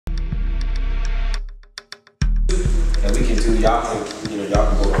y'all can, y'all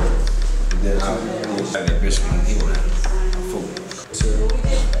can go on. And then I'll that Bishop and he will have food. To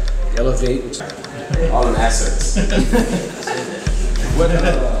elevate all them assets.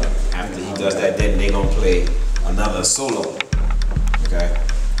 After he does that, then they gonna play another solo. Okay.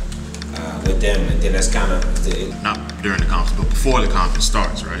 With them, and then that's kind of not during the conference, but before the conference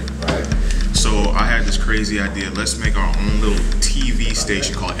starts, right? Right. So I had this crazy idea. Let's make our own little TV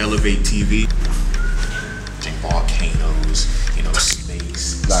station called Elevate TV. Volcanoes,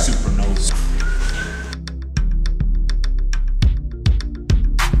 space, like supernovas.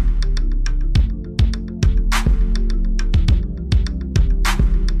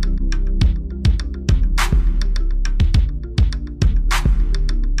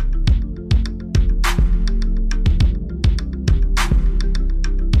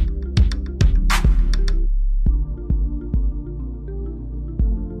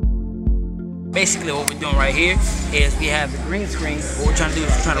 Basically what we're doing right here is we have the green screen. What we're trying to do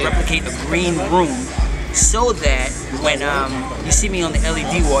is we're trying to replicate a green room so that when you see me on the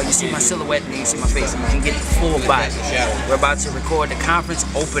LED wall, you see my silhouette and you see my face and you can get the full body. We're about to record the conference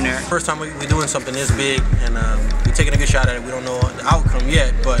opener. First time we're doing something this big and we're taking a good shot at it. We don't know the outcome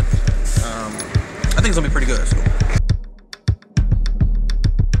yet, but I think it's gonna be pretty good.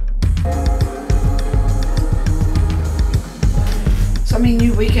 So I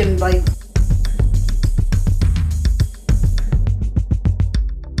mean, we can like.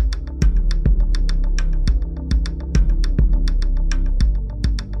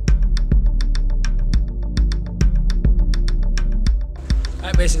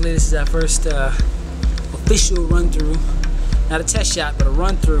 Basically, this is our first official run-through. Not a test shot, but a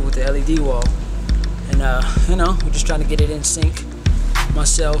run-through with the LED wall. And, we're just trying to get it in sync.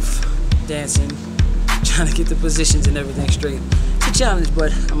 Myself, dancing, trying to get the positions and everything straight. It's a challenge,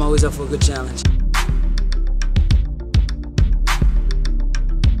 but I'm always up for a good challenge.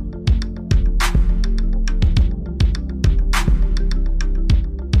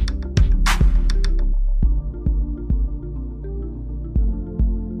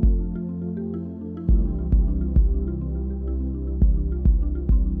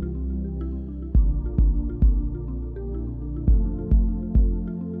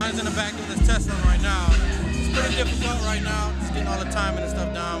 In the back of this test run right now. It's pretty difficult right now. Just getting all the timing and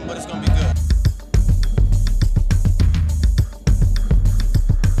stuff down, but it's gonna be good.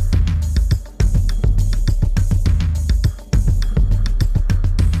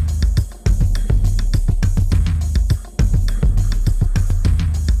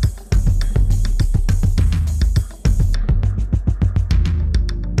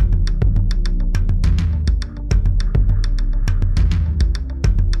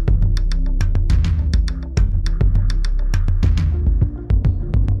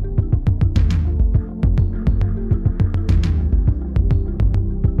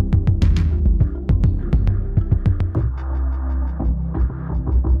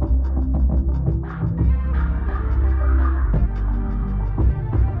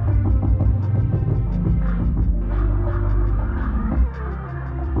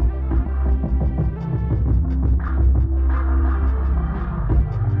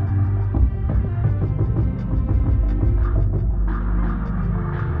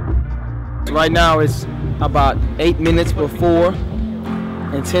 Right now it's about 8 minutes before.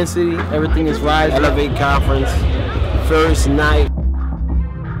 Intensity, everything is rising. Elevate conference, first night.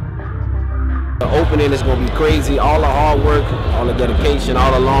 The opening is gonna be crazy. All the hard work, all the dedication,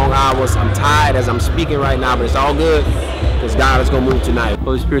 all the long hours. I'm tired as I'm speaking right now, but it's all good because God is gonna move tonight.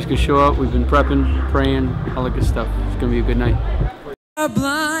 Holy Spirit's gonna show up. We've been prepping, praying, all that good stuff. It's gonna be a good night. A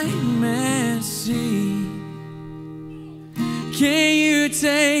blind man see. Can you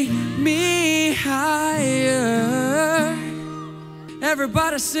take me higher?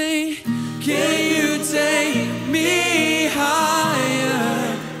 Everybody sing. Can you take me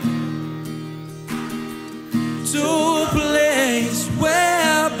higher? To a place